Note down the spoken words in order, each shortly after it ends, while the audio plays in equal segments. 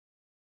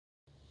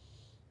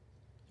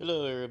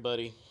Hello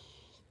everybody.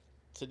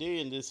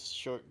 Today in this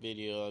short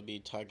video I'll be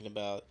talking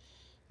about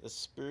the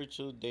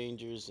spiritual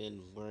dangers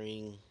in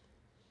wearing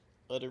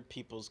other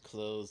people's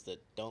clothes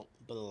that don't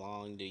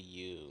belong to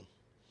you.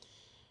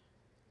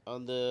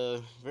 On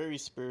the very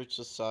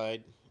spiritual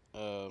side,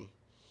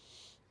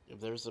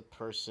 if there's a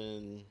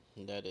person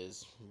that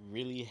is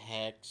really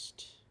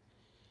hexed,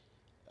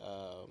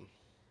 um,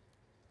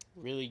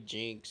 really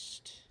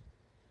jinxed,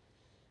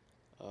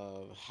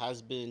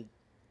 has been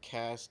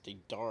cast a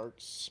dark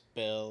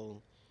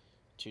spell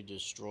to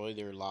destroy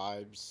their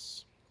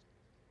lives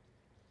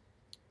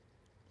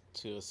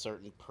to a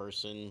certain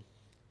person,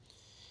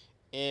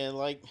 and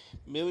like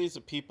millions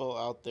of people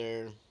out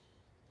there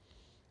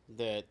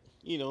that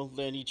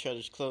lend each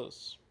other's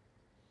clothes,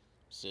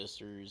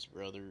 sisters,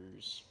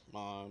 brothers,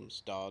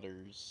 moms,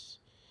 daughters,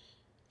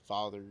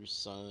 fathers,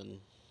 son.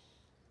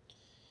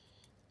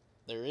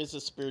 There is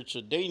a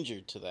spiritual danger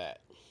to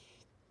that.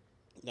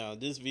 Now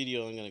this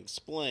video I'm going to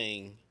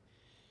explain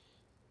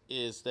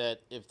is that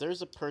if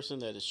there's a person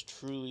that is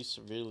truly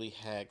severely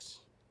hexed,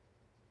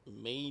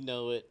 may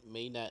know it,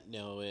 may not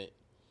know it,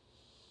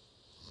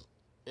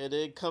 and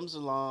it comes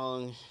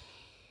along,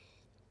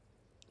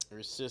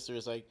 her sister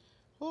is like,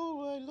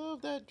 "Oh, I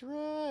love that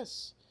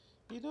dress.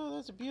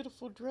 That's a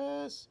beautiful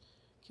dress.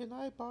 Can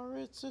I borrow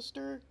it,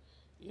 sister?"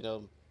 You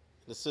know,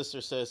 the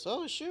sister says,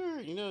 "Oh,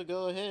 sure.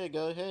 Go ahead,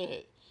 go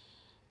ahead."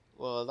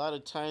 Well, a lot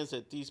of times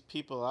that these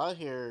people out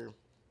here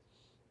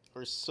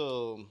are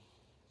so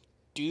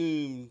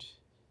doomed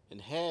and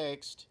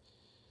hexed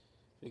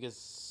because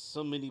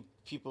so many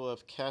people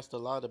have cast a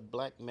lot of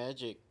black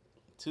magic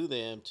to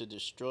them to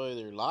destroy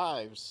their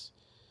lives.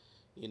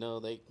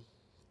 They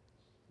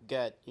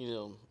got,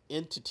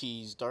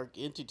 entities, dark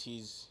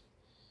entities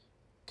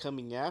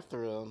coming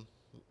after them,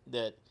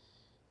 that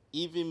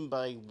even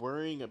by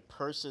wearing a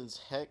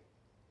person's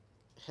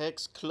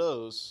hex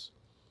clothes,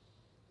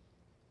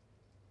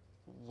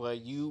 whether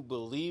you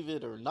believe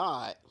it or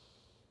not,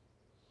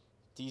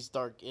 these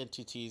dark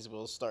entities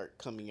will start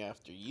coming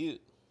after you.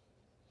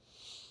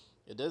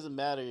 It doesn't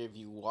matter if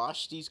you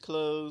wash these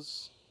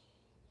clothes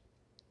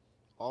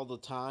all the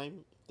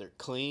time, they're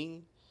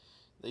clean,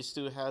 they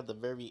still have the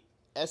very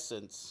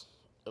essence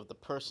of the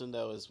person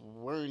that was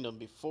wearing them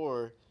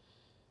before,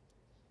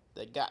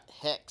 that got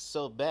hexed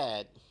so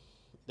bad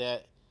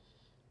that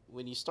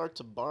when you start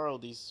to borrow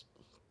these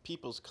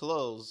people's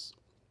clothes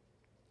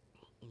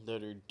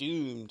that are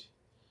doomed,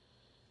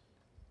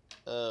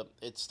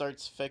 it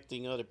starts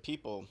affecting other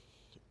people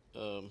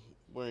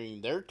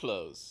wearing their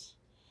clothes.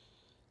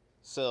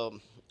 So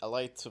I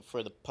like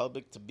for the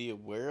public to be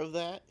aware of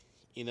that.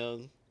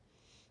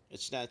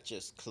 It's not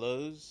just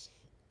clothes.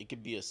 It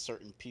could be a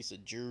certain piece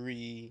of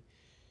jewelry.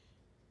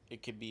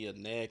 It could be a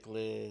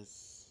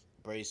necklace,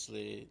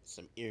 bracelet,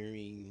 some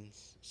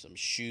earrings, some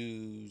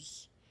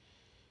shoes,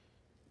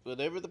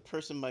 whatever the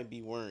person might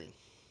be wearing.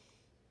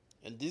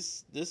 And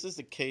this is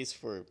the case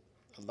for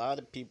a lot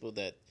of people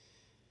that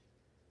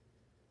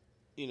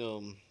you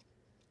know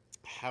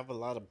have a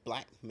lot of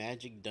black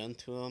magic done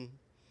to them.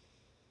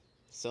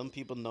 Some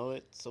people know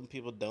it, some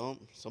people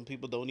don't. Some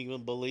people don't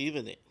even believe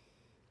in it.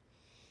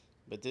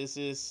 But this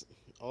is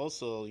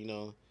also,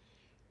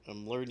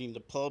 I'm learning the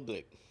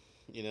public.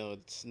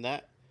 It's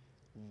not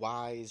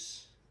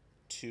wise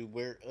to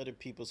wear other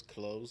people's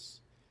clothes.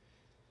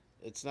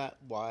 It's not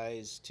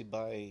wise to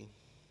buy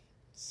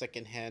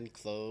secondhand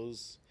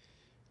clothes.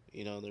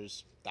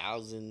 There's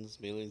thousands,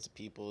 millions of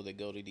people that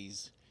go to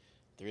these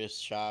thrift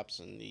shops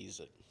and these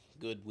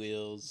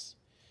Goodwills,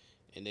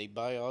 and they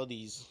buy all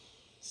these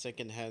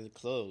secondhand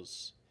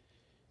clothes.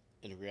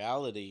 In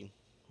reality,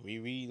 we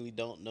really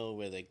don't know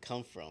where they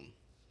come from.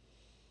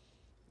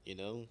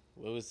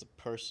 What was the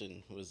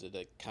person? Was it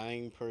a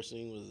kind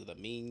person? Was it a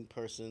mean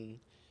person?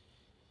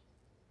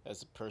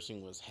 As the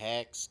person was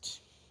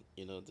hexed,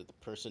 did the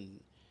person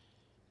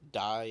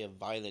die a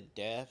violent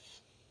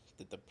death?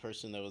 Did the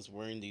person that was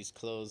wearing these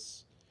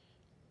clothes,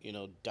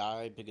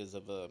 die because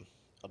of a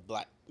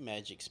black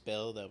magic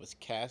spell that was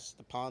cast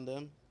upon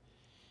them?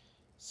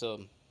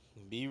 So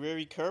be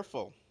very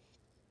careful.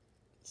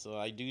 So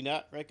I do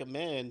not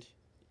recommend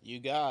you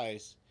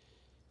guys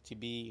to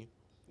be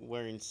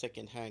wearing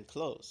secondhand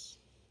clothes.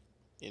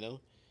 You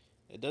know,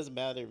 it doesn't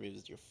matter if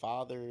it's your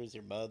fathers,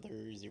 your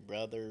mothers, your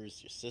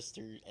brothers, your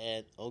sister,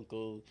 aunt,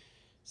 uncle,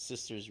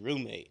 sister's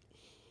roommate.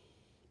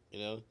 You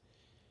know,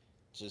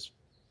 just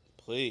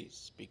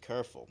please be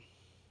careful.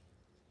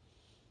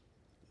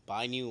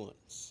 Buy new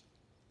ones.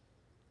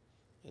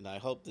 And I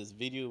hope this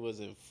video was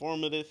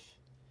informative,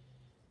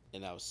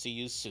 and I'll see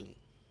you soon.